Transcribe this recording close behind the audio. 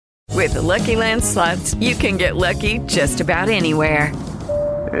With the Lucky Land Slots, you can get lucky just about anywhere.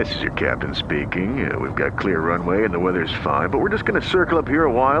 This is your captain speaking. We've got clear runway and the weather's fine, but we're just going to circle up here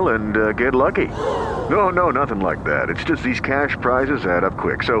a while and get lucky. No, nothing like that. It's just these cash prizes add up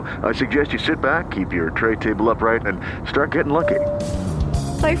quick. So I suggest you sit back, keep your tray table upright, and start getting lucky.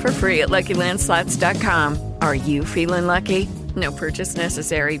 Play for free at LuckyLandSlots.com. Are you feeling lucky? No purchase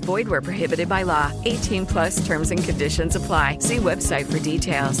necessary. Void where prohibited by law. 18 plus terms and conditions apply. See website for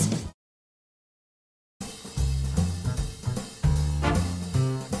details.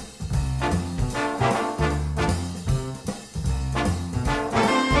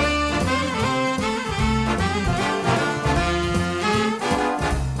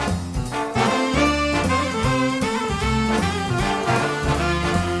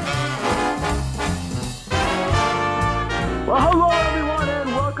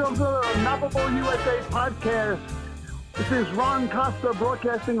 Podcast. This is Ron Costa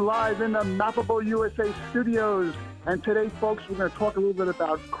broadcasting live in the Mappable USA studios. And today, folks, we're going to talk a little bit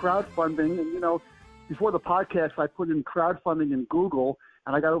about crowdfunding. And, you know, before the podcast, I put in crowdfunding in Google,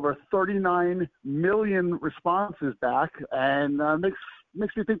 and I got over 39 million responses back. And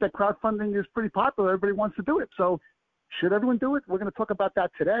makes me think that crowdfunding is pretty popular. Everybody wants to do it. So should everyone do it? We're going to talk about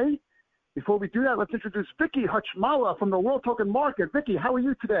that today. Before we do that, let's introduce Vicky Hutchmala from the World Token Market. Vicky, how are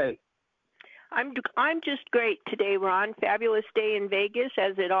you today? I'm just great today, Ron. Fabulous day in Vegas,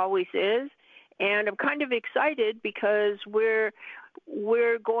 as it always is, and I'm kind of excited because we're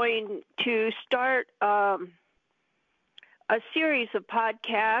going to start a series of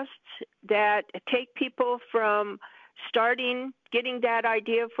podcasts that take people from getting that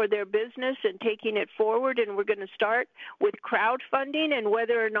idea for their business and taking it forward. And we're going to start with crowdfunding and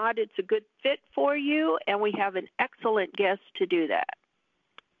whether or not it's a good fit for you. And we have an excellent guest to do that.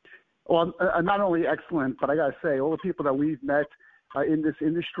 Well, not only excellent, but I got to say, all the people that we've met in this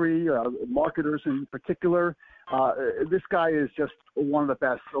industry, marketers in particular, this guy is just one of the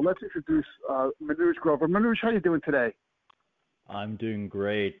best. So let's introduce Manoj Grover. Manoj, how are you doing today? I'm doing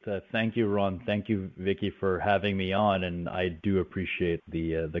great. Thank you, Ron. Thank you, Vicky, for having me on, and I do appreciate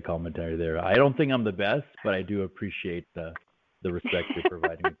the commentary there. I don't think I'm the best, but I do appreciate the respect you're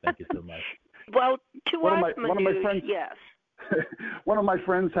providing me. Thank you so much. Well, one of my friends, yes. One of my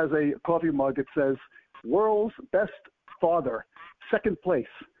friends has a coffee mug. It says, "World's best father, second place."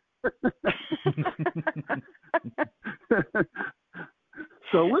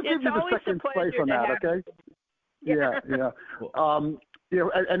 So we'll give you the second place on that, okay? Yeah.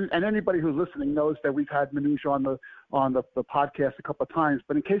 And anybody who's listening knows that we've had Manoj on the podcast a couple of times.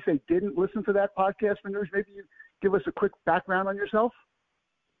 But in case they didn't listen to that podcast, Manoj, maybe you give us a quick background on yourself.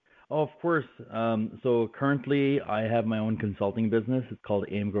 Oh, of course. So currently I have my own consulting business. It's called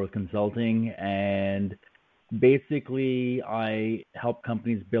AIM Growth Consulting. And basically I help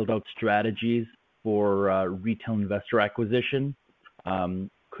companies build out strategies for retail investor acquisition.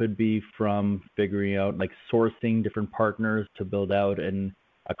 Could be from figuring out like sourcing different partners to build out a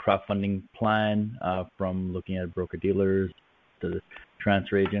crowdfunding plan, from looking at broker dealers to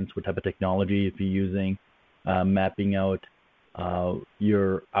transfer agents, what type of technology if you're using, mapping out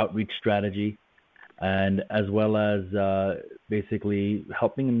your outreach strategy, and as well as basically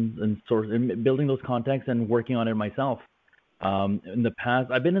helping in building those contacts and working on it myself. In the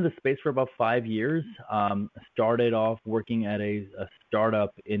past, I've been in the space for about 5 years. Started off working at a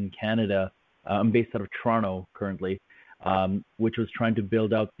startup in Canada. I'm based out of Toronto currently, which was trying to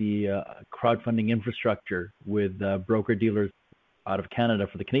build out the crowdfunding infrastructure with broker dealers out of Canada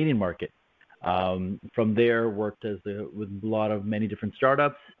for the Canadian market. From there, worked with many different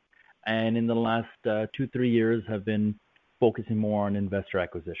startups, and in the last 2-3 years have been focusing more on investor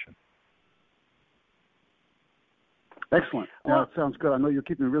acquisition. Excellent. That sounds good. I know you're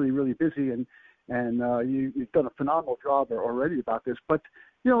keeping me really, really busy, and you've done a phenomenal job already about this. But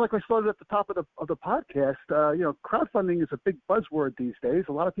like I started at the top of the podcast, crowdfunding is a big buzzword these days.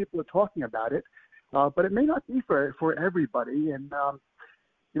 A lot of people are talking about it, but it may not be for everybody. And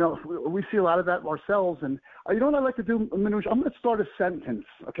we see a lot of that ourselves. And you know what I'd like to do, Manoj? I'm going to start a sentence,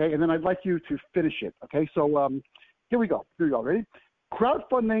 okay, and then I'd like you to finish it, okay? So here we go. Ready?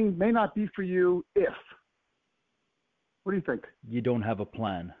 Crowdfunding may not be for you if. What do you think? You don't have a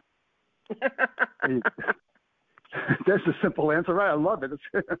plan. That's a simple answer, right? I love it.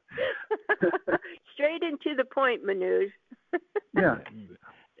 Straight into the point, Manoj. Yeah.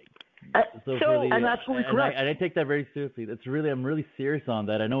 And absolutely correct. And I take that very seriously. I'm really serious on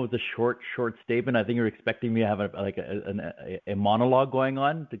that. I know it's a short statement. I think you're expecting me to have a monologue going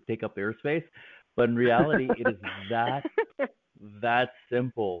on to take up airspace, but in reality, it is that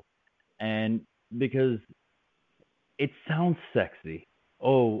simple. And because it sounds sexy.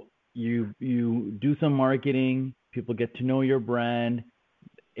 Oh, you do some marketing, people get to know your brand.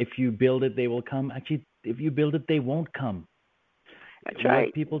 If you build it, they will come. Actually, if you build it, they won't come. That's right.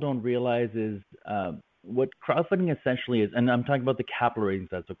 What people don't realize is what crowdfunding essentially is, and I'm talking about the capital raising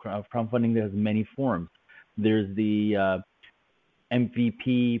side. So crowdfunding has many forms. There's the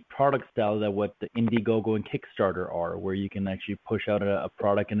MVP product style that what the Indiegogo and Kickstarter are, where you can actually push out a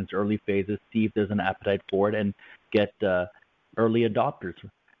product in its early phases, see if there's an appetite for it, and get early adopters.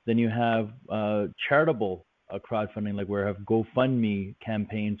 Then you have charitable crowdfunding, like where you have GoFundMe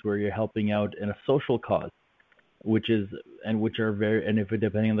campaigns where you're helping out in a social cause, which are very, and if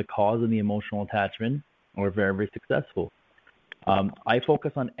depending on the cause and the emotional attachment, are very, very successful. I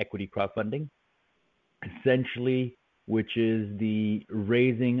focus on equity crowdfunding, essentially, which is the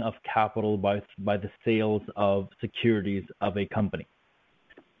raising of capital by the sales of securities of a company.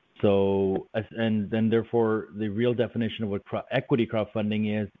 So, and then therefore, the real definition of what equity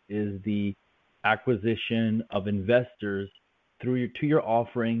crowdfunding is the acquisition of investors to your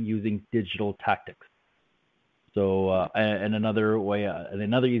offering using digital tactics. So, and another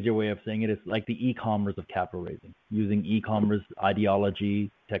easier way of saying it is like the e-commerce of capital raising, using e-commerce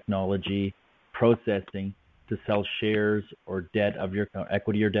ideology, technology, processing to sell shares or debt of your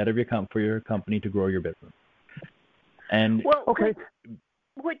equity or debt of your for your company to grow your business. And okay.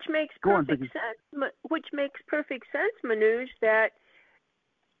 Which makes perfect sense. Which makes perfect sense, Manoj. That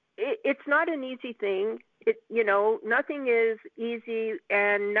it's not an easy thing. Nothing is easy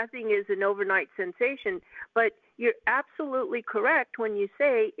and nothing is an overnight sensation. But you're absolutely correct when you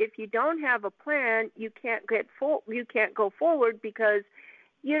say if you don't have a plan, you can't go forward because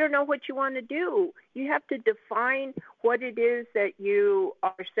you don't know what you want to do. You have to define what it is that you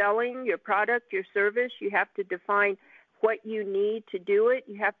are selling, your product, your service. You have to define what you need to do it.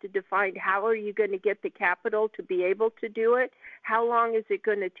 You have to define how are you going to get the capital to be able to do it? How long is it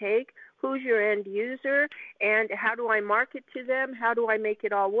going to take? Who's your end user? And how do I market to them? How do I make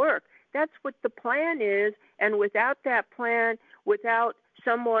it all work? That's what the plan is. And without that plan, without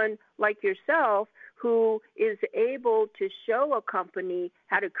someone like yourself who is able to show a company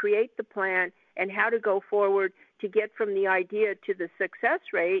how to create the plan and how to go forward to get from the idea to the success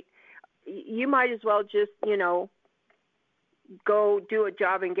rate, you might as well just, go do a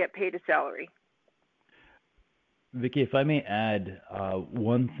job and get paid a salary. Vicki, if I may add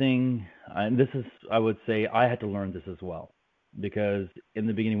one thing, and this is, I would say, I had to learn this as well, because in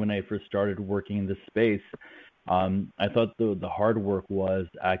the beginning when I first started working in this space, I thought the hard work was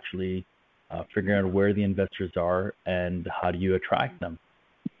actually figuring out where the investors are and how do you attract them.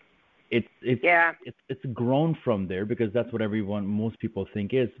 It's grown from there because that's what most people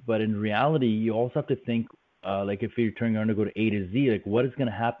think is, but in reality, you also have to think. Like if you're turning around to go to A to Z, like what is going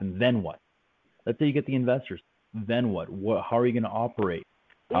to happen? Then what? Let's say you get the investors. Then what? How are you going to operate?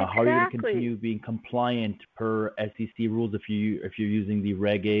 Exactly. How are you going to continue being compliant per SEC rules if you're using the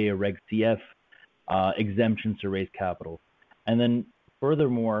Reg A or Reg CF exemptions to raise capital? And then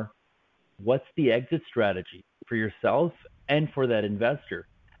furthermore, what's the exit strategy for yourself and for that investor?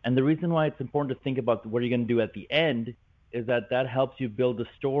 And the reason why it's important to think about what you're going to do at the end is that helps you build a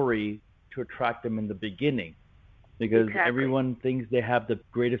story to attract them in the beginning, because everyone thinks they have the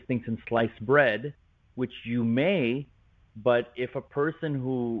greatest things in sliced bread, which you may, but if a person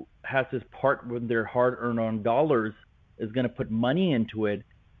who has this part with their hard-earned dollars is going to put money into it,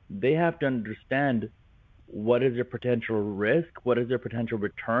 they have to understand what is their potential risk, what is their potential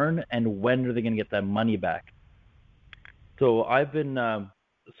return, and when are they going to get that money back. So I've been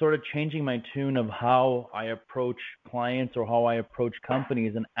sort of changing my tune of how I approach clients or how I approach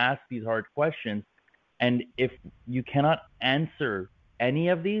companies and ask these hard questions. And if you cannot answer any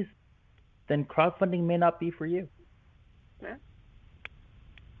of these, then crowdfunding may not be for you.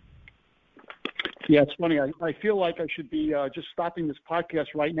 Yeah, it's funny. I feel like I should be just stopping this podcast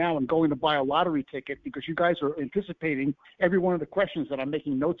right now and going to buy a lottery ticket because you guys are anticipating every one of the questions that I'm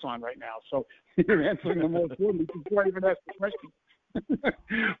making notes on right now. So you're answering them all for me before I even ask the question.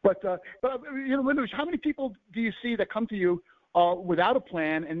 But Manoj, how many people do you see that come to you without a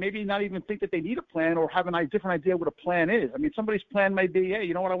plan and maybe not even think that they need a plan or have a different idea what a plan is? I mean, somebody's plan may be, hey,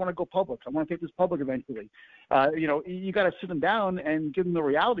 you know what, I want to go public. I want to take this public eventually. You got to sit them down and give them the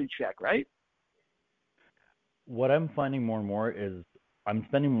reality check, right? What I'm finding more and more is I'm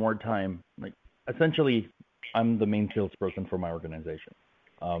spending more time, like essentially I'm the main salesperson for my organization.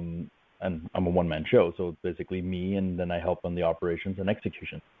 And I'm a one-man show, so it's basically me, and then I help on the operations and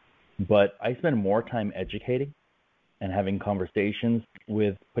execution. But I spend more time educating and having conversations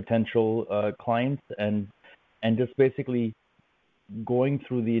with potential clients and just basically going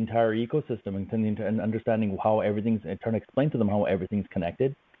through the entire ecosystem and understanding how everything's, and trying to explain to them how everything's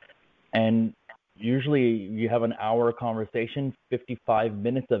connected. And usually you have an hour conversation, 55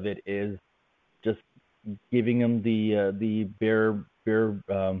 minutes of it is just giving them the bare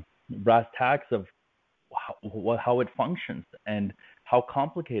brass tacks of how it functions and how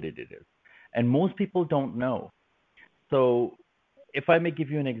complicated it is. And most people don't know. So if I may give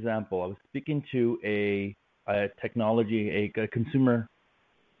you an example, I was speaking to a consumer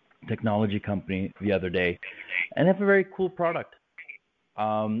technology company the other day, and they have a very cool product.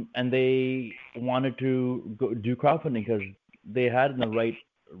 And they wanted to do crowdfunding because they had in the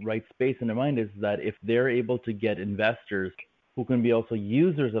right space in their mind is that if they're able to get investors who can be also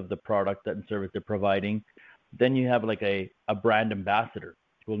users of the product and service they're providing, then you have like a brand ambassador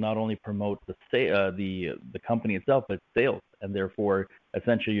who will not only promote the company itself, but sales, and therefore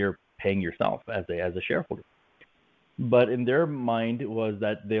essentially you're paying yourself as a shareholder. But in their mind was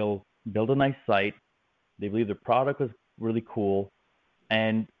that they'll build a nice site, they believe the product was really cool,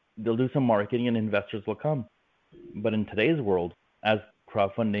 and they'll do some marketing and investors will come. But in today's world, as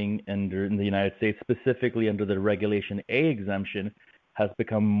crowdfunding in the United States, specifically under the Regulation A exemption, has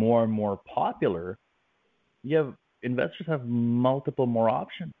become more and more popular, investors have multiple more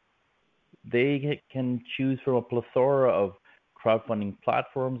options. They can choose from a plethora of crowdfunding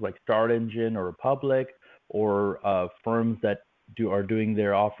platforms like StartEngine or Republic, or firms that are doing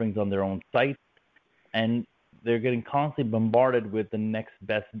their offerings on their own sites, and they're getting constantly bombarded with the next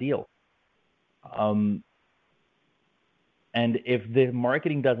best deal. And if the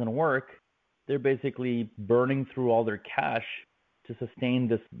marketing doesn't work, they're basically burning through all their cash to sustain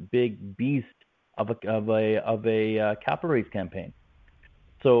this big beast of a capital raise campaign.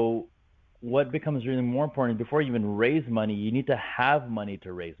 So what becomes really more important, before you even raise money, you need to have money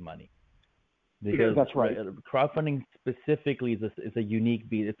to raise money. Because that's right. Crowdfunding specifically is a unique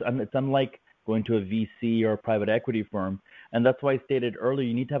beast. It's unlike going to a VC or a private equity firm. And that's why I stated earlier,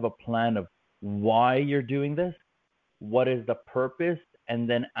 you need to have a plan of why you're doing this, what is the purpose, and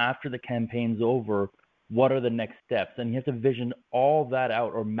then after the campaign's over, what are the next steps? And you have to vision all that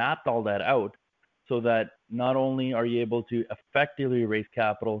out or map all that out so that not only are you able to effectively raise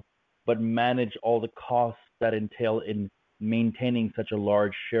capital, but manage all the costs that entail in maintaining such a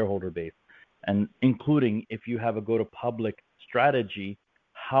large shareholder base. And including if you have a go-to-public strategy,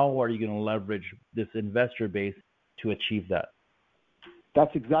 how are you going to leverage this investor base to achieve that?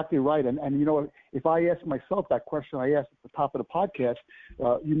 That's exactly right. And you know, if I ask myself that question I asked at the top of the podcast,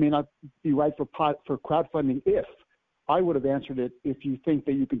 you may not be right for crowdfunding if. I would have answered it if you think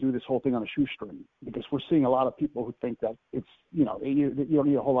that you can do this whole thing on a shoestring, because we're seeing a lot of people who think that it's, you don't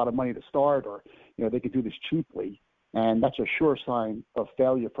need a whole lot of money to start, or, they could do this cheaply. And that's a sure sign of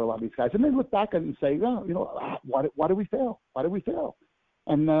failure for a lot of these guys. And they look back at it and say, why did we fail? Why did we fail?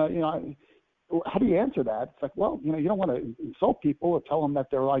 And, how do you answer that? It's like, well, you don't want to insult people or tell them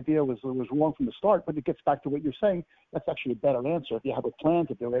that their idea was wrong from the start, but it gets back to what you're saying. That's actually a better answer. If you have a plan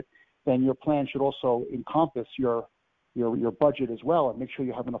to do it, then your plan should also encompass your budget as well, and make sure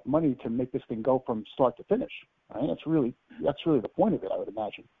you have enough money to make this thing go from start to finish. Right? That's really the point of it, I would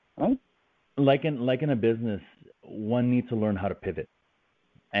imagine. Right? Like in a business, one needs to learn how to pivot.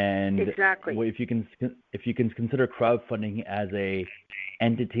 And exactly. If you can consider crowdfunding as a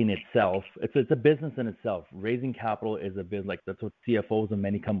entity in itself, it's a business in itself. Raising capital is a business. Like, that's what CFOs and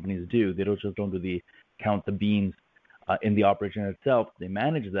many companies do. They don't do the count the beans in the operation itself. They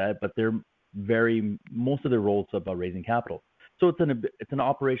manage that, but most of their roles are about raising capital. So it's an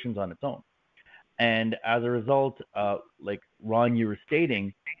operations on its own. And as a result, like Ron, you were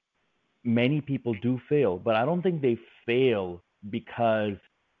stating, many people do fail, but I don't think they fail because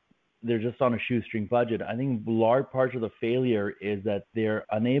they're just on a shoestring budget. I think large parts of the failure is that they're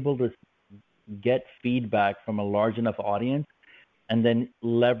unable to get feedback from a large enough audience and then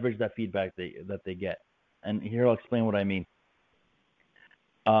leverage that feedback that they get. And here I'll explain what I mean.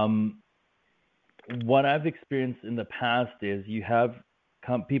 What I've experienced in the past is you have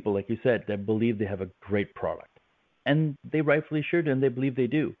people, like you said, that believe they have a great product. And they rightfully should, and they believe they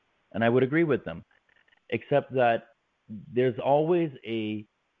do. And I would agree with them. Except that there's always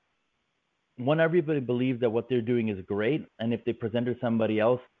everybody believes that what they're doing is great, and if they present to somebody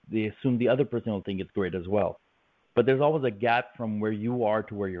else, they assume the other person will think it's great as well. But there's always a gap from where you are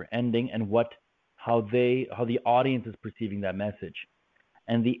to where you're ending, and how the audience is perceiving that message.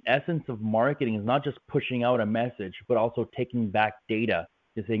 And the essence of marketing is not just pushing out a message, but also taking back data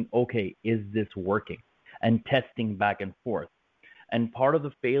to saying, okay, is this working? And testing back and forth. And part of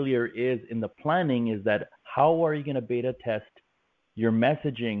the failure is in the planning is that how are you going to beta test your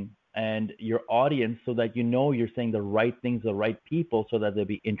messaging and your audience so that you're saying the right things to the right people so that they'll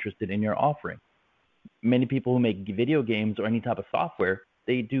be interested in your offering. Many people who make video games or any type of software,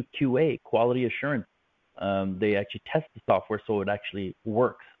 they do QA, quality assurance. They actually test the software so it actually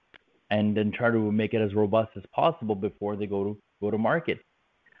works, and then try to make it as robust as possible before they go to market.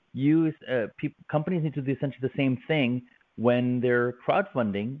 Companies need to do essentially the same thing when they're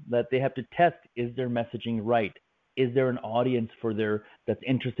crowdfunding, that they have to test, is their messaging right? Is there an audience that's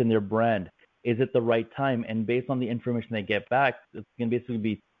interested in their brand? Is it the right time? And based on the information they get back, it's going to basically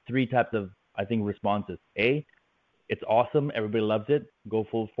be three types of, I think, responses. A, it's awesome, everybody loves it, go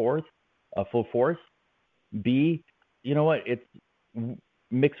full force. B, you know what, it's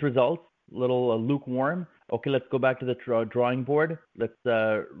mixed results, little lukewarm. Okay, let's go back to the drawing board. Let's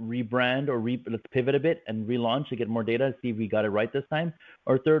rebrand or let's pivot a bit and relaunch to get more data, see if we got it right this time.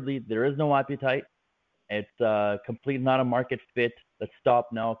 Or thirdly, there is no appetite. It's complete not a market fit. Let's stop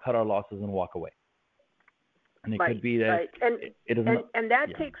now, cut our losses, and walk away. And it could be that that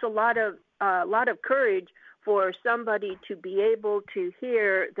takes a lot of courage for somebody to be able to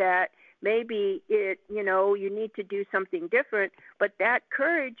hear that maybe you need to do something different, but that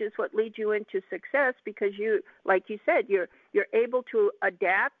courage is what leads you into success, because you, like you said, you're able to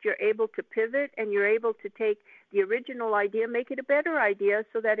adapt, you're able to pivot, and you're able to take the original idea, make it a better idea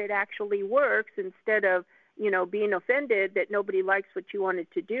so that it actually works, instead of, being offended that nobody likes what you wanted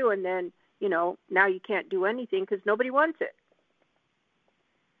to do, and then, now you can't do anything because nobody wants it.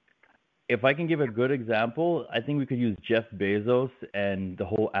 If I can give a good example, I think we could use Jeff Bezos and the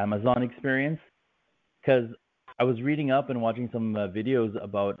whole Amazon experience, because I was reading up and watching some videos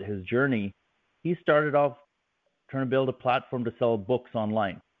about his journey. He started off trying to build a platform to sell books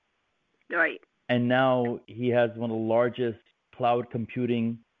online. Right. And now he has one of the largest cloud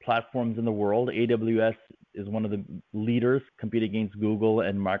computing platforms in the world. AWS is one of the leaders, competing against Google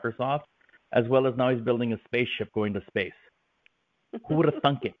and Microsoft, as well as now he's building a spaceship going to space. Who would have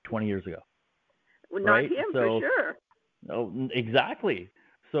thunk it 20 years ago? Well, not him, for sure. No, exactly.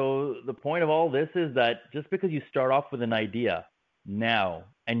 So the point of all this is that just because you start off with an idea now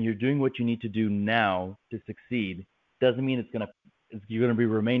and you're doing what you need to do now to succeed, doesn't mean you're going to be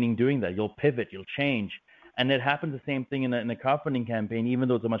remaining doing that. You'll pivot, you'll change. And it happens the same thing in a crowdfunding campaign, even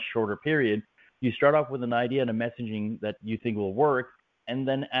though it's a much shorter period. You start off with an idea and a messaging that you think will work, and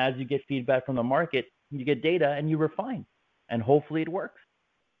then as you get feedback from the market, you get data and you refine. And hopefully it works.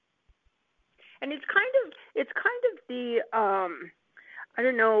 And it's kind of the I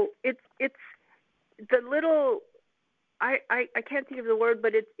don't know, it's the little, I can't think of the word,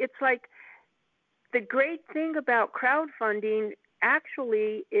 but it's like the great thing about crowdfunding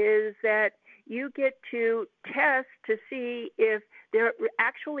actually is that you get to test to see if there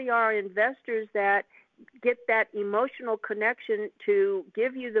actually are investors that get that emotional connection to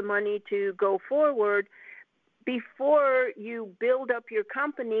give you the money to go forward, before you build up your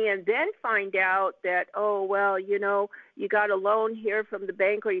company and then find out that, oh, well, you got a loan here from the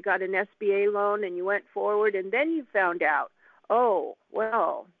bank, or you got an SBA loan and you went forward, and then you found out, oh,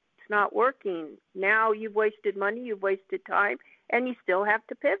 well, it's not working. Now you've wasted money, you've wasted time, and you still have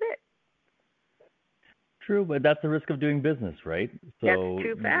to pivot. True, but that's the risk of doing business, right? So, that's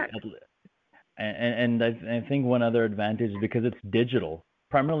true fact. And I think one other advantage is because it's digital,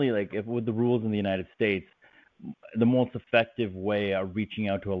 primarily with the rules in the United States, the most effective way of reaching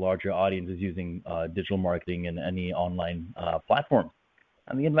out to a larger audience is using digital marketing and any online platform.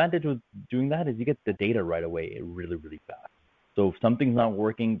 And the advantage with doing that is you get the data right away really, really fast. So if something's not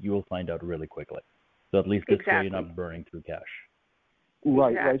working, you will find out really quickly. So at least this way you're not burning through cash.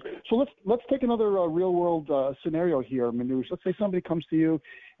 Right, exactly. right. So let's take another real world scenario here, Manoj. Let's say somebody comes to you,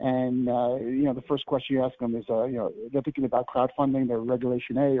 and the first question you ask them is, they're thinking about crowdfunding, they're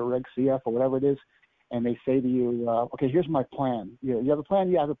Regulation A or Reg CF or whatever it is, and they say to you, okay, here's my plan. You have a plan?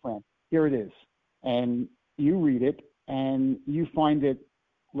 You have a plan. Here it is. And you read it, and you find it,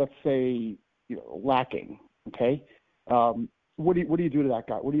 let's say, lacking. Okay. What do you do to that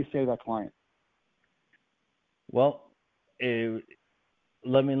guy? What do you say to that client? Well,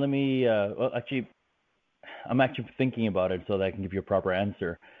 actually, I'm actually thinking about it so that I can give you a proper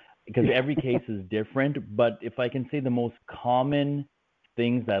answer, because every case is different. But if I can say the most common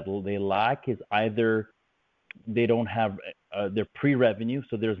things that they lack is either they don't have their pre-revenue,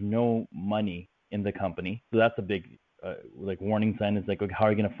 so there's no money in the company. So that's a big warning sign. It's like, okay, how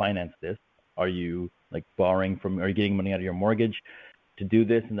are you going to finance this? Are you borrowing are you getting money out of your mortgage to do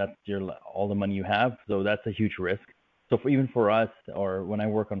this, and that's all the money you have? So that's a huge risk. So even for us, or when I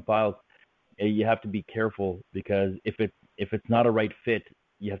work on files, you have to be careful, because if it's not a right fit,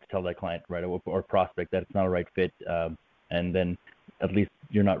 you have to tell that client right away, or prospect, that it's not a right fit, and then at least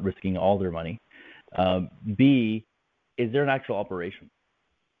you're not risking all their money. B, is there an actual operation?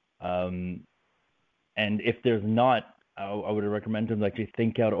 And if there's not, I would recommend them to actually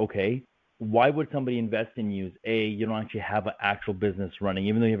think out, okay, why would somebody invest in you? You don't actually have an actual business running,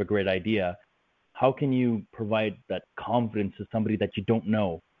 even though you have a great idea. How can you provide that confidence to somebody that you don't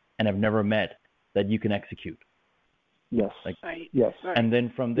know and have never met that you can execute? Yes. Right. Yes. Right. And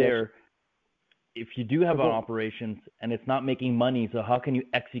then from there, if you do have an operations and it's not making money, so how can you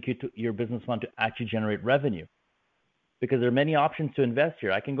execute your business plan to actually generate revenue? Because there are many options to invest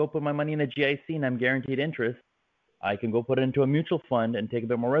here. I can go put my money in a GIC and I'm guaranteed interest. I can go put it into a mutual fund and take a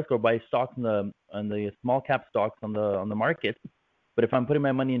bit more risk, or buy stocks on the small cap stocks on the market. But if I'm putting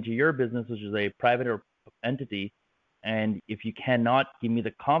my money into your business, which is a private or entity, and if you cannot give me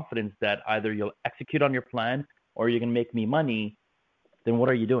the confidence that either you'll execute on your plan or you can make me money, then what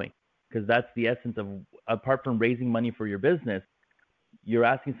are you doing? Because that's the essence of, apart from raising money for your business, you're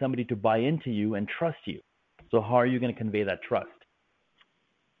asking somebody to buy into you and trust you. So how are you going to convey that trust?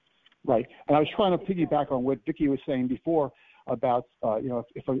 Right. And I was trying to piggyback on what Vicky was saying before about,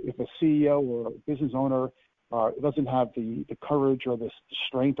 if a CEO or a business owner doesn't have the courage or the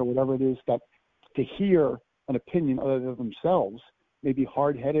strength or whatever it is, that to hear an opinion other than themselves, maybe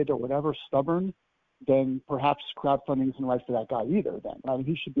hard-headed or whatever, stubborn, then perhaps crowdfunding isn't right for that guy either. Then I mean,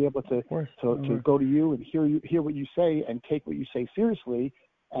 he should be able to go to you and hear what you say and take what you say seriously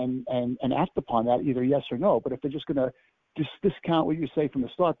and act upon that, either yes or no. But if they're just going to discount what you say from the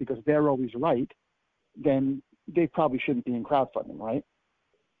start because they're always right, then they probably shouldn't be in crowdfunding, right?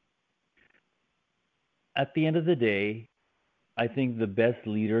 At the end of the day, I think the best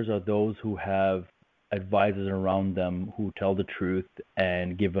leaders are those who have advisors around them who tell the truth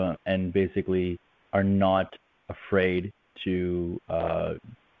and and basically are not afraid to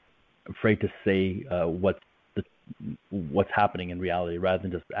say what's happening in reality, rather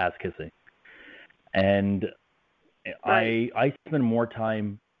than just ass kissing. And right. I spend more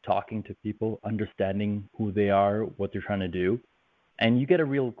time talking to people, understanding who they are, what they're trying to do, and you get a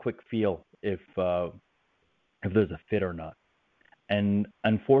real quick feel if there's a fit or not. And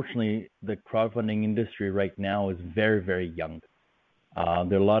unfortunately, the crowdfunding industry right now is very, very young. There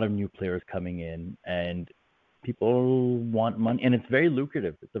are a lot of new players coming in, and people want money, and it's very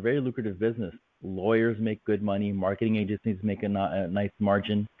lucrative. It's a very lucrative business. Lawyers make good money. Marketing agencies make a nice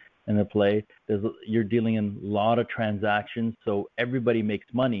margin in the play. You're dealing in a lot of transactions, so everybody makes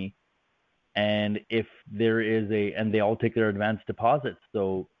money. And if there is and they all take their advance deposits,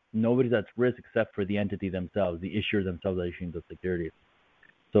 so nobody's at risk except for the entity themselves, the issuer themselves that issuing the securities.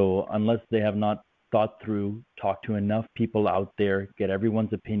 So unless they have not thought through, talk to enough people out there, get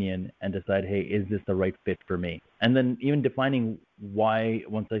everyone's opinion, and decide, hey, is this the right fit for me? And then even defining why,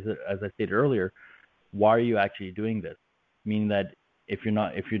 as I stated earlier, why are you actually doing this? Meaning that if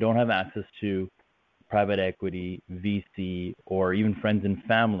you don't have access to private equity, VC, or even friends and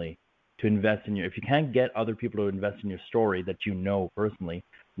family to invest in if you can't get other people to invest in your story that you know personally,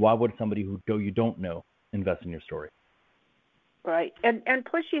 why would somebody who you don't know invest in your story? Right. And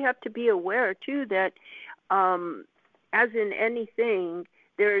plus you have to be aware too that as in anything,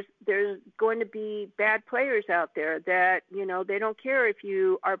 there's going to be bad players out there that, they don't care if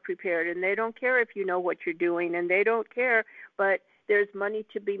you are prepared, and they don't care if you know what you're doing, and they don't care, but there's money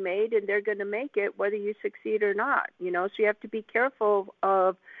to be made, and they're going to make it whether you succeed or not. So you have to be careful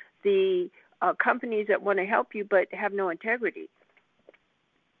of the companies that want to help you but have no integrity.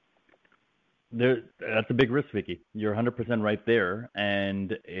 That's a big risk, Vicky. You're 100% right there,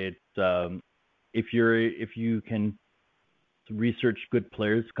 and it's if you can research good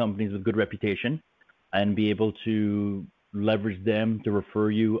players, companies with good reputation, and be able to leverage them to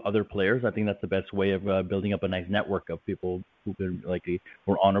refer you other players, I think that's the best way of building up a nice network of people who can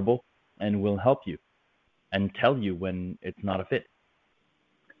who are honorable and will help you and tell you when it's not a fit.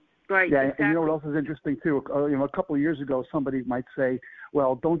 Right. Yeah, exactly. And you know what else is interesting too? A couple of years ago, somebody might say,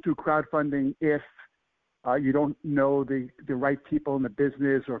 "Well, don't do crowdfunding if you don't know the right people in the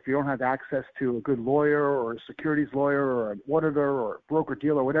business, or if you don't have access to a good lawyer or a securities lawyer or an auditor or a broker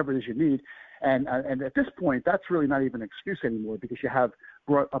dealer, whatever it is you need." And at this point, that's really not even an excuse anymore, because you have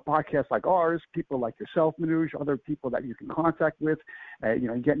a podcast like ours, people like yourself, Manoj, other people that you can contact with,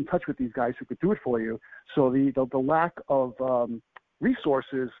 get in touch with these guys who could do it for you. So the lack of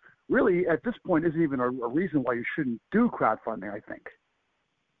resources really at this point isn't even a reason why you shouldn't do crowdfunding, I think.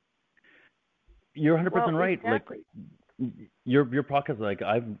 You're 100% right. Exactly. Your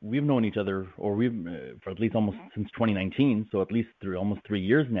podcast, we've known each other, or we've for at least almost since 2019, so at least almost 3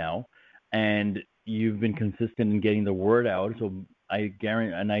 years now, and you've been consistent in getting the word out. So I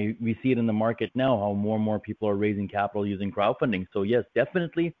guarantee, we see it in the market now, how more and more people are raising capital using crowdfunding. So yes,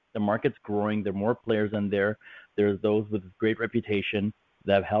 definitely the market's growing. There are more players in there. There's those with great reputation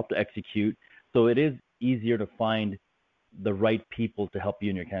that have helped to execute. So it is easier to find the right people to help you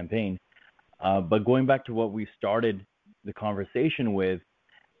in your campaign. But going back to what we started the conversation with,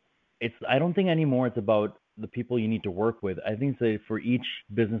 I don't think anymore it's about the people you need to work with. I think that for each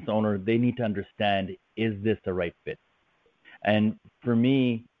business owner, they need to understand, is this the right fit? And for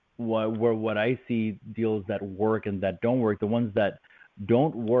me, what I see deals that work and that don't work, the ones that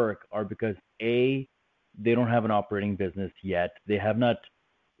don't work are because A, they don't have an operating business yet. They have not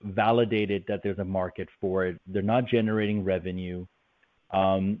validated that there's a market for it. They're not generating revenue.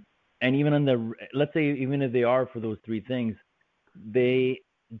 And even let's say, even if they are for those three things, they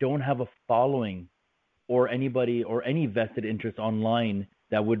don't have a following or anybody or any vested interest online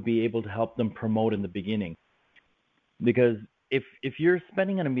that would be able to help them promote in the beginning. Because if you're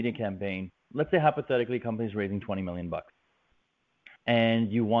spending on a media campaign, let's say hypothetically a company's raising $20 million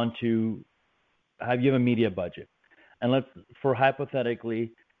and you want to you have a media budget. And let's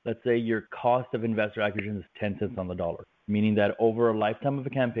say your cost of investor acquisition is 10 cents on the dollar, meaning that over a lifetime of a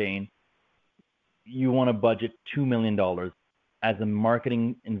campaign, you want to budget $2 million as a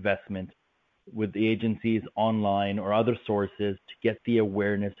marketing investment with the agencies online or other sources to get the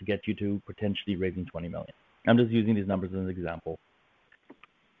awareness to get you to potentially raising 20 million. I'm just using these numbers as an example.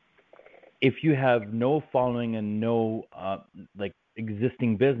 If you have no following and no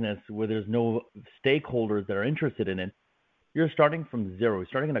existing business where there's no stakeholders that are interested in it, you're starting from zero. You're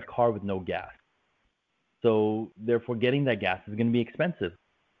starting in a car with no gas. So therefore getting that gas is going to be expensive.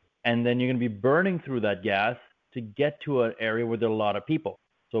 And then you're going to be burning through that gas to get to an area where there are a lot of people.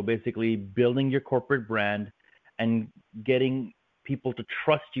 So basically building your corporate brand and getting people to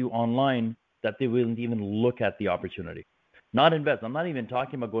trust you online that they will even look at the opportunity. Not invest. I'm not even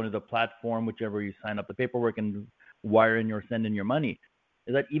talking about going to the platform, whichever you sign up the paperwork and wire in or send in your money.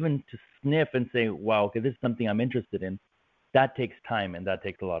 Is that even to sniff and say, wow, okay, this is something I'm interested in, that takes time and that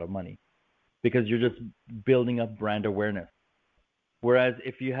takes a lot of money because you're just building up brand awareness. Whereas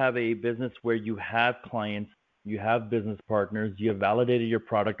if you have a business where you have clients, you have business partners, you have validated your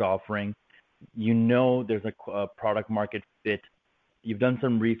product offering, you know there's a product market fit, you've done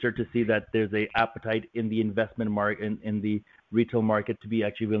some research to see that there's a appetite in the investment market, in the retail market to be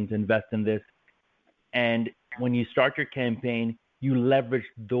actually willing to invest in this. And when you start your campaign, you leverage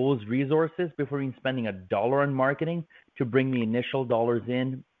those resources before even spending $1 on marketing to bring the initial dollars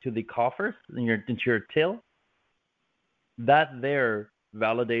in to the coffers, into your till. That there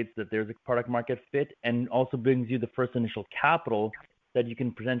validates that there's a product market fit and also brings you the first initial capital that you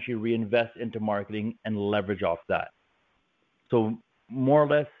can potentially reinvest into marketing and leverage off that. So more or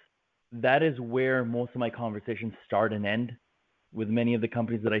less, that is where most of my conversations start and end with many of the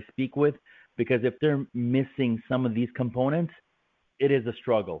companies that I speak with, because if they're missing some of these components, it is a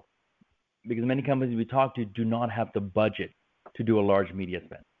struggle because many companies we talk to do not have the budget to do a large media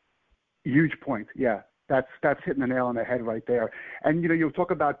spend. Huge point. Yeah. That's hitting the nail on the head right there. And, you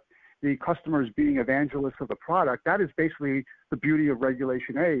talk about the customers being evangelists of the product. That is basically the beauty of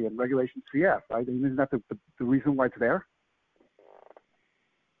Regulation A and Regulation CF, right? And isn't that the reason why it's there?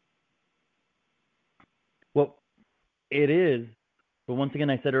 Well, it is. But once again,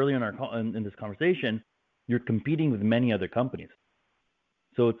 I said earlier in this conversation, you're competing with many other companies.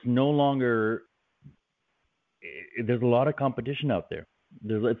 So it's no longer – there's a lot of competition out there.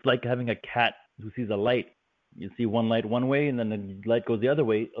 It's like having a cat who sees a light. You see one light one way and then the light goes the other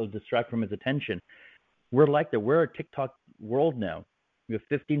way. It'll distract from his attention. We're like that. We're a TikTok world now. You have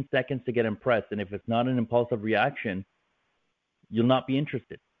 15 seconds to get impressed. And if it's not an impulsive reaction, you'll not be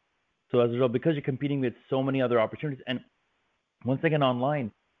interested. So as a result, because you're competing with so many other opportunities, and once again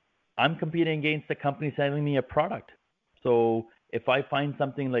online, I'm competing against the company selling me a product. So if I find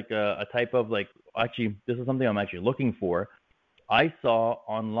something like a type of actually, this is something I'm actually looking for. I saw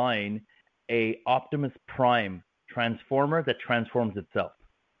online a Optimus Prime transformer that transforms itself.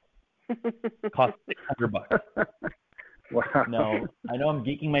 Cost $600. Wow. Now I know I'm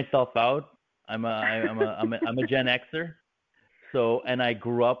geeking myself out. I'm a Gen Xer. So, and I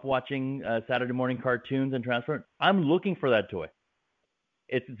grew up watching Saturday morning cartoons and Transformers. I'm looking for that toy.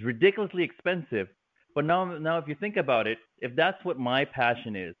 It's ridiculously expensive, but now if you think about it, if that's what my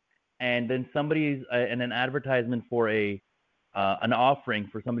passion is, and then somebody's and an advertisement for an offering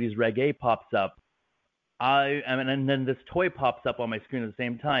for somebody's Reg A pops up, and then this toy pops up on my screen at the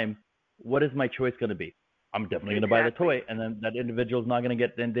same time, what is my choice going to be? I'm definitely going to buy the toy, and then that individual is not going to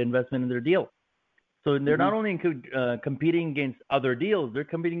get the investment in their deal. So they're not only competing against other deals, they're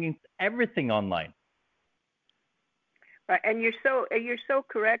competing against everything online. Right, and you're so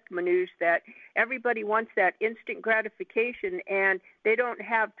correct, Manoj, that everybody wants that instant gratification, and they don't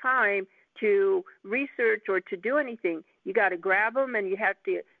have time to research or to do anything. You got to grab them, and you have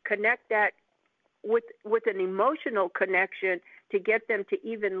to connect that with an emotional connection to get them to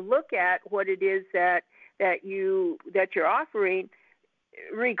even look at what it is that you're offering,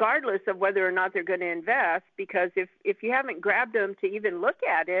 regardless of whether or not they're going to invest. Because if you haven't grabbed them to even look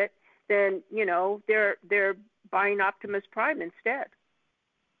at it, then they're buying Optimus Prime instead.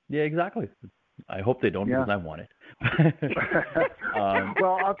 Yeah, exactly. I hope they don't, because I want it.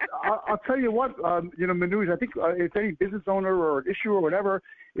 Well, I'll tell you what, Manoj, I think if any business owner or an issuer or whatever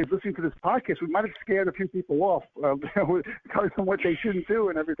is listening to this podcast, we might have scared a few people off, telling them what they shouldn't do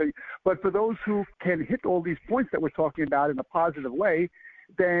and everything. But for those who can hit all these points that we're talking about in a positive way,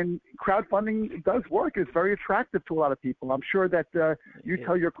 then crowdfunding does work. It's very attractive to a lot of people. I'm sure that you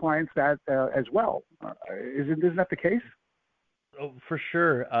tell your clients that as well. Isn't that the case? Oh, for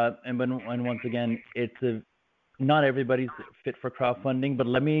sure. And once again, not everybody's fit for crowdfunding, but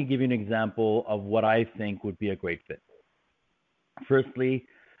let me give you an example of what I think would be a great fit. Firstly,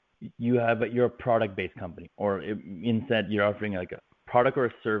 you're a product-based company, or instead you're offering like a product or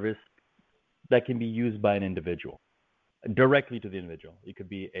a service that can be used by an individual, directly to the individual. It could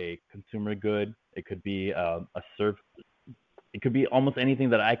be a consumer good, it could be a service, it could be almost anything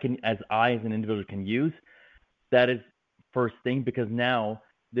that I as an individual can use. That is first thing, because now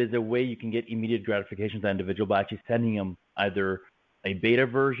there's a way you can get immediate gratification to that individual by actually sending them either a beta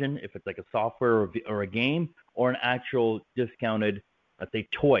version, if it's like a software or a game, or an actual discounted, let's say,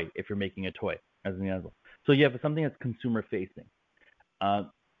 toy, if you're making a toy, as an example. So you have something that's consumer facing.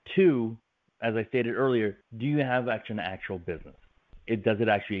 Two, as I stated earlier, do you have an actual business? Does it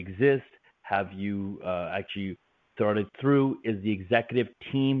actually exist? Have you actually thought it through? Is the executive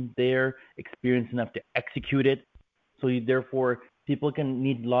team there experienced enough to execute it? So therefore, people can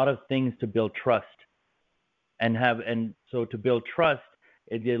need a lot of things to build trust, and so to build trust,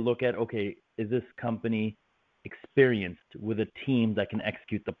 they look at, okay, is this company experienced with a team that can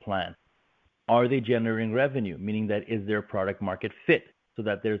execute the plan? Are they generating revenue? Meaning that is their product market fit, so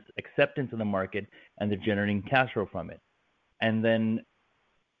that there's acceptance in the market and they're generating cash flow from it. And then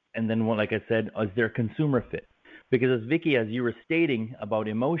like I said, is there consumer fit? Because as Vicky, as you were stating about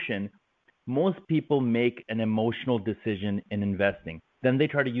emotion, most people make an emotional decision in investing. Then they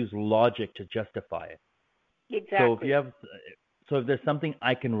try to use logic to justify it. Exactly. So if there's something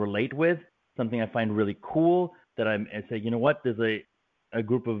I can relate with, something I find really cool, that I say, you know what, there's a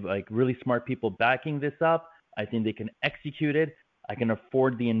group of like really smart people backing this up. I think they can execute it. I can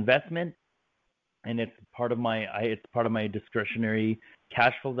afford the investment, and it's part of my discretionary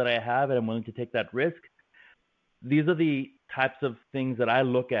cash flow that I have, and I'm willing to take that risk. These are the types of things that I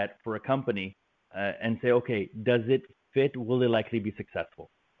look at for a company and say, okay, does it fit? Will they likely be successful?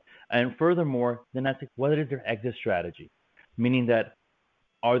 And furthermore, then I think, what is their exit strategy? Meaning that,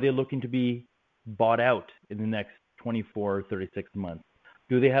 are they looking to be bought out in the next 24 or 36 months?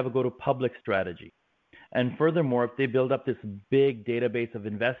 Do they have a go-to-public strategy? And furthermore, if they build up this big database of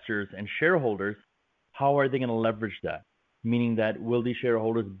investors and shareholders, how are they going to leverage that? Meaning that, will these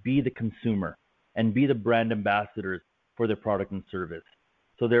shareholders be the consumer and be the brand ambassadors for their product and service?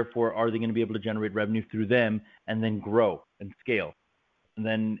 So therefore, are they going to be able to generate revenue through them and then grow and scale? And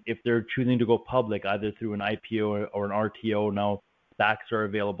then if they're choosing to go public, either through an IPO or an RTO, now SPACs are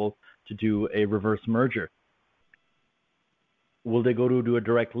available to do a reverse merger. Will they go to do a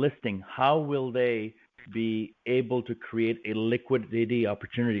direct listing? How will they be able to create a liquidity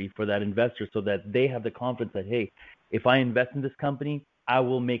opportunity for that investor, so that they have the confidence that, hey, if I invest in this company, I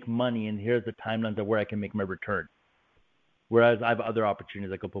will make money, and here's the timelines of where I can make my return. Whereas I have other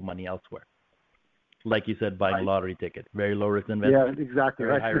opportunities, I could put money elsewhere. Like you said, buying a lottery ticket, very low risk investment. Yeah, exactly.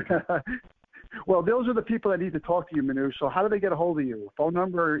 Very high return. Well, those are the people that need to talk to you, Manoj. So how do they get a hold of you? Phone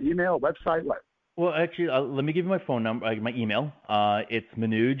number, email, website, what? Well, actually, let me give you my phone number, my email. It's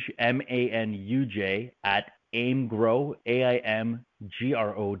Manuj, MANUJ, at aimgrow,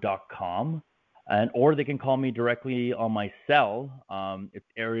 AIMGRO.com. Or they can call me directly on my cell. It's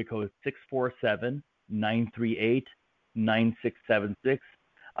area code 647-938-9676.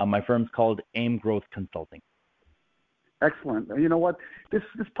 My firm's called AIM Growth Consulting. Excellent. You know what? This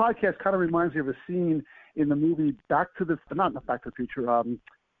podcast kind of reminds me of a scene in the movie Back to the Future,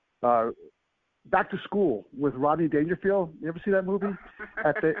 Back to School with Rodney Dangerfield. You ever see that movie?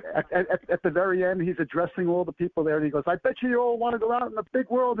 At the very end, he's addressing all the people there, and he goes, "I bet you all want to go out in the big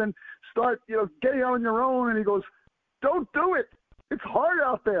world and start, getting on your own." And he goes, "Don't do it. It's hard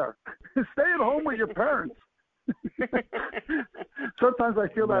out there. Stay at home with your parents." Sometimes I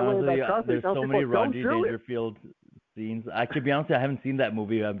feel that way about traffic. There's so many Rodney Dangerfield scenes. Actually, to be honest, I haven't seen that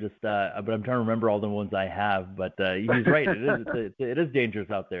movie. I'm just, but I'm trying to remember all the ones I have. But he's right. It is dangerous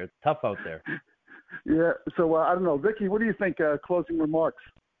out there. It's tough out there. Yeah. So I don't know, Vicky. What do you think? Closing remarks.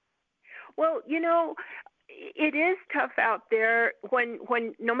 Well, it is tough out there when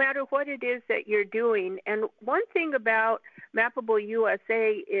no matter what it is that you're doing. And one thing about Mappable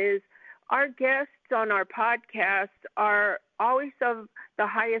USA is our guests on our podcast are always of the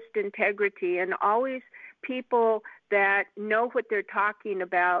highest integrity and always people that know what they're talking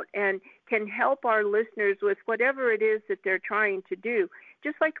about and can help our listeners with whatever it is that they're trying to do.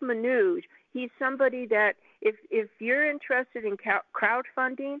 Just like Manoj, he's somebody that if you're interested in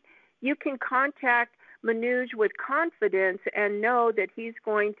crowdfunding, you can contact Manoj with confidence and know that he's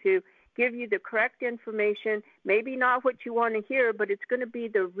going to give you the correct information, maybe not what you want to hear, but it's going to be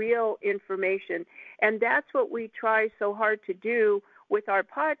the real information. And that's what we try so hard to do with our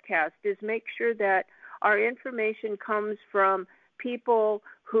podcast, is make sure that our information comes from people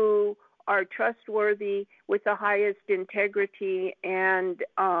who are trustworthy with the highest integrity, and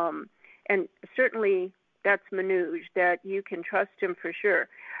certainly that's Manoj, that you can trust him for sure.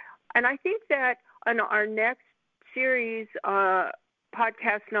 And I think that on our next series,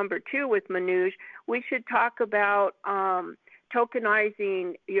 podcast number 2 with Manoj, we should talk about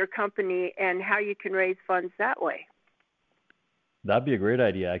tokenizing your company and how you can raise funds that way. That'd be a great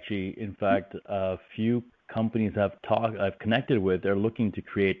idea, actually. In fact, a few companies I've connected with, they're looking to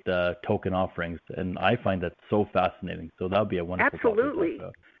create token offerings, and I find that so fascinating. So that would be a wonderful Absolutely.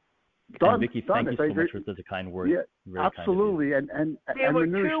 topic. Done. And Vicki, thank you so much for such a kind word. Yeah, Very absolutely. Kind and they were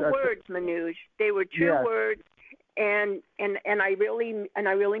Manoj, true words, Manoj. They were true words, and I really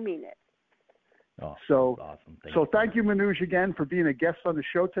mean it. Oh, so awesome. Thank you, Manoj, again for being a guest on the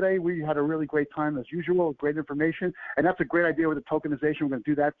show today. We had a really great time as usual, great information, and that's a great idea with the tokenization. We're going to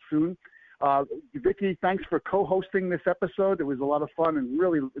do that soon. Vicki, thanks for co-hosting this episode. It was a lot of fun and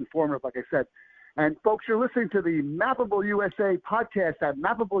really informative, like I said. And folks, you're listening to the Mappable USA podcast at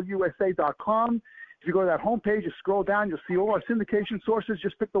mappableusa.com. If you go to that homepage, you scroll down, you'll see all our syndication sources.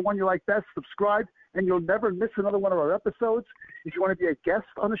 Just pick the one you like best, subscribe, and you'll never miss another one of our episodes. If you want to be a guest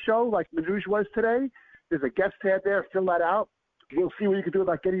on the show, like Manoj was today, there's a guest tab there. Fill that out. We'll see what you can do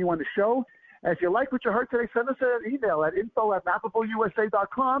about getting you on the show. And if you like what you heard today, send us an email at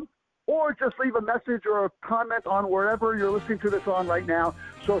info@mappableusa.com, or just leave a message or a comment on wherever you're listening to this on right now.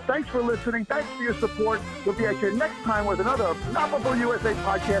 So thanks for listening. Thanks for your support. We'll be at you next time with another Mappable USA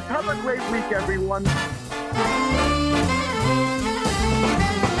podcast. Have a great week, everyone.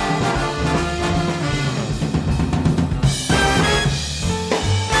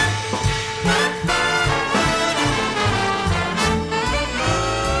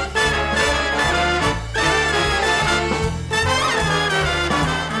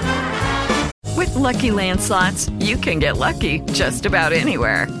 With Lucky Land Slots, you can get lucky just about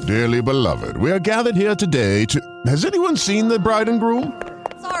anywhere. Dearly beloved, we are gathered here today to... Has anyone seen the bride and groom?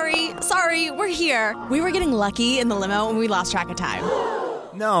 Sorry, we're here. We were getting lucky in the limo and we lost track of time.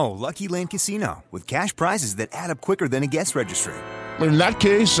 No, Lucky Land Casino, with cash prizes that add up quicker than a guest registry. In that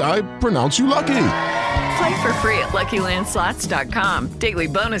case, I pronounce you lucky. Play for free at LuckyLandSlots.com. Daily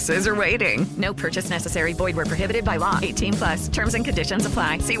bonuses are waiting. No purchase necessary. Void where prohibited by law. 18+. Terms and conditions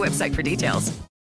apply. See website for details.